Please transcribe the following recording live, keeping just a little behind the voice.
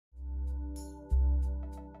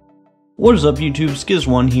What is up YouTube,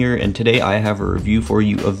 Sciz1 here, and today I have a review for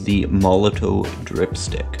you of the Molotow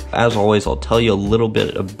Dripstick. As always, I'll tell you a little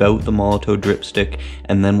bit about the Molotow Dripstick,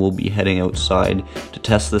 and then we'll be heading outside to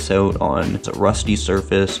test this out on a rusty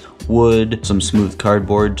surface, wood, some smooth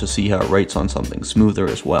cardboard to see how it writes on something smoother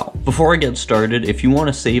as well. Before I get started, if you want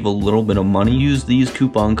to save a little bit of money, use these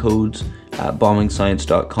coupon codes at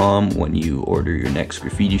bombingscience.com when you order your next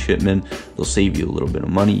graffiti shipment. They'll save you a little bit of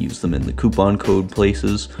money. Use them in the coupon code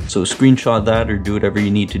places. So screenshot that or do whatever you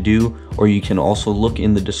need to do, or you can also look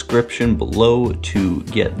in the description below to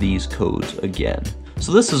get these codes again.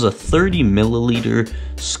 So this is a 30 milliliter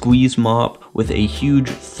squeeze mop with a huge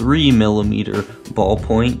 3mm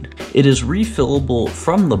ballpoint. It is refillable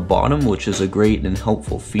from the bottom, which is a great and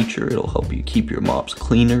helpful feature. It'll help you keep your mops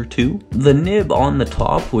cleaner too. The nib on the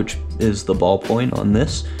top, which is the ballpoint on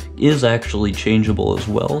this, is actually changeable as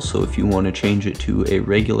well, so if you want to change it to a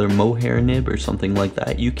regular mohair nib or something like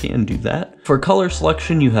that, you can do that. For color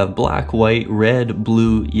selection, you have black, white, red,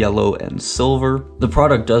 blue, yellow, and silver. The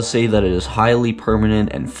product does say that it is highly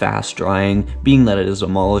permanent and fast drying. Being that it is a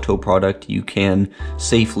Molotow product, you can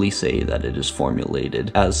safely say that it is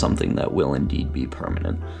formulated as something that will indeed be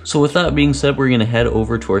permanent. So with that being said, we're going to head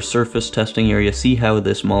over to our surface testing area, see how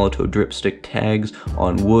this Molotow Dripstick tags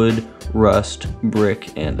on wood, rust,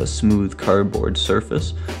 brick, and a smooth cardboard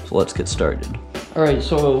surface. So let's get started. Alright,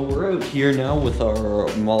 so we're out here now with our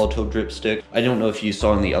Molotow Dripstick. I don't know if you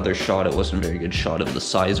saw in the other shot, it wasn't a very good shot of the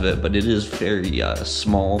size of it, but it is very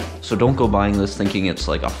small. So don't go buying this thinking it's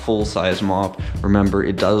like a full-size mop. Remember,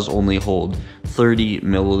 it does only hold 30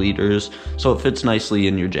 milliliters, so it fits nicely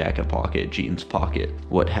in your jacket pocket, jeans pocket,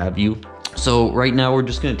 what have you. So right now we're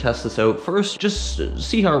just going to test this out. First, just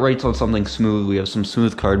see how it writes on something smooth. We have some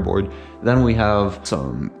smooth cardboard. Then we have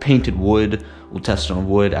some painted wood. We'll test it on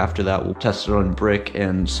wood. After that, we'll test it on brick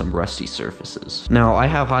and some rusty surfaces. Now, I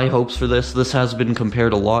have high hopes for this. This has been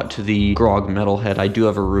compared a lot to the Grog Metalhead. I do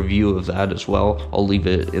have a review of that as well. I'll leave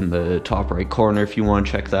it in the top right corner if you want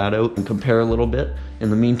to check that out and compare a little bit.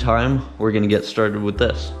 In the meantime, we're going to get started with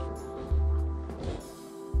this.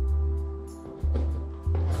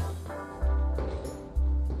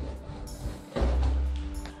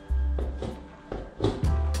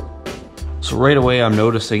 So right away I'm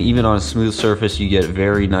noticing even on a smooth surface you get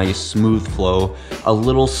very nice smooth flow, a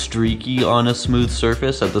little streaky on a smooth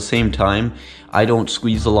surface. At the same time, I don't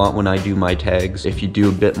squeeze a lot when I do my tags. If you do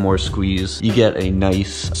a bit more squeeze, you get a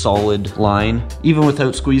nice solid line. Even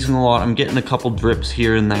without squeezing a lot, I'm getting a couple drips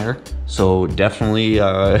here and there. So definitely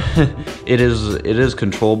it is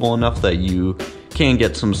controllable enough that you can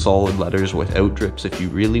get some solid letters without drips if you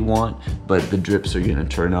really want, but the drips are gonna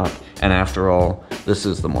turn up. And after all, this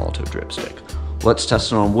is the Molotow Dripstick. Let's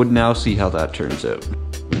test it on wood now, see how that turns out.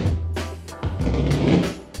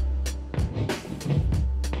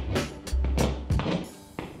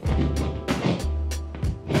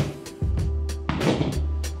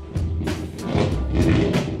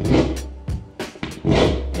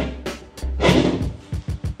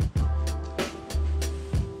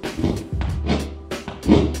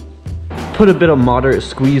 Put a bit of moderate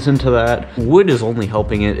squeeze into that. Wood is only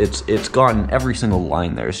helping it. It's gotten every single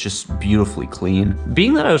line there. It's just beautifully clean.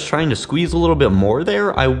 Being that I was trying to squeeze a little bit more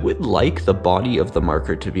there, I would like the body of the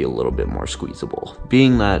marker to be a little bit more squeezable.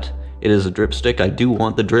 Being that it is a dripstick, I do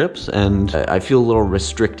want the drips, and I feel a little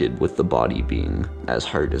restricted with the body being as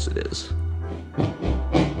hard as it is.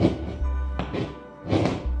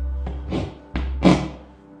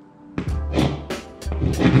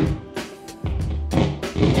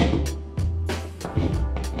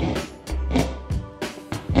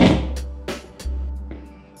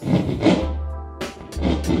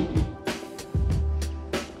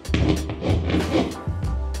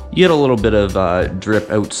 You get a little bit of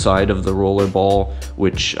drip outside of the rollerball,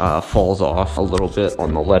 which falls off a little bit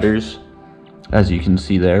on the letters, as you can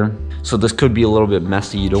see there. So this could be a little bit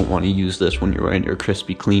messy. You don't want to use this when you're wearing your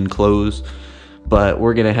crispy clean clothes. But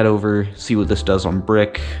we're gonna head over, see what this does on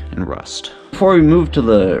brick and rust. Before we move to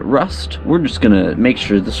the rust, we're just gonna make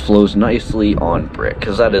sure this flows nicely on brick,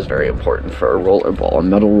 because that is very important for a rollerball, a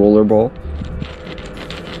metal rollerball.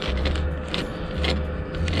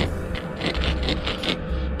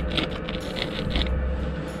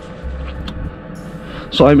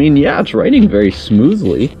 So I mean, yeah, it's writing very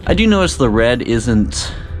smoothly. I do notice the red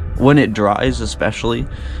isn't, when it dries especially,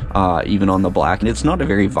 even on the black, it's not a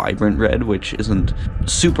very vibrant red, which isn't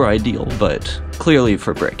super ideal, but clearly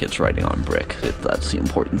for brick, it's writing on brick. That's the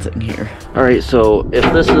important thing here. Alright, so if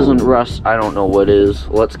this isn't rust, I don't know what is.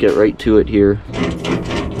 Let's get right to it here.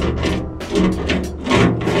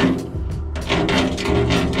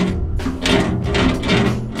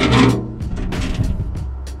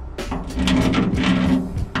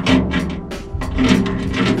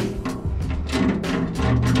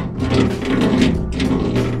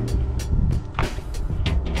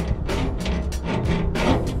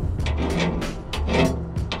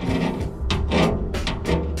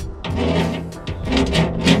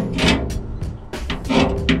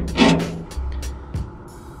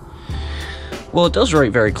 Well, it does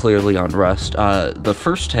write very clearly on rust. The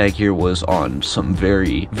first tag here was on some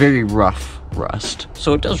very, very rough rust,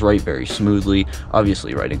 so it does write very smoothly.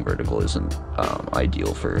 Obviously writing vertical isn't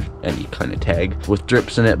ideal for any kind of tag with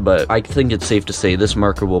drips in it, but I think it's safe to say this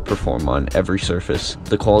marker will perform on every surface.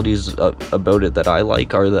 The qualities about it that I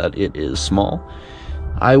like are that it is small.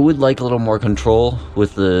 I would like a little more control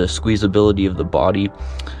with the squeezability of the body.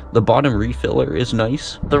 The bottom refiller is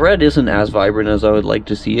nice. The red isn't as vibrant as I would like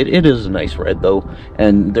to see it. It is a nice red though,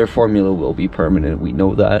 and their formula will be permanent, we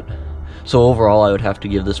know that. So overall, I would have to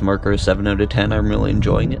give this marker a 7 out of 10. I'm really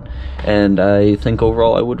enjoying it, and I think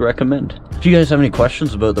overall I would recommend. If you guys have any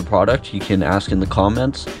questions about the product, you can ask in the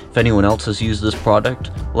comments. If anyone else has used this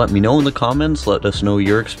product, let me know in the comments. Let us know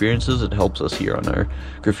your experiences. It helps us here on our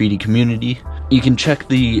graffiti community. You can check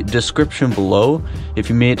the description below. If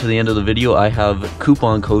you made it to the end of the video, I have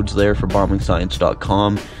coupon codes there for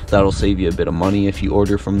bombingscience.com. That'll save you a bit of money if you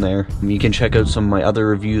order from there. You can check out some of my other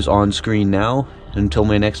reviews on screen now. Until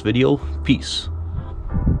my next video, peace.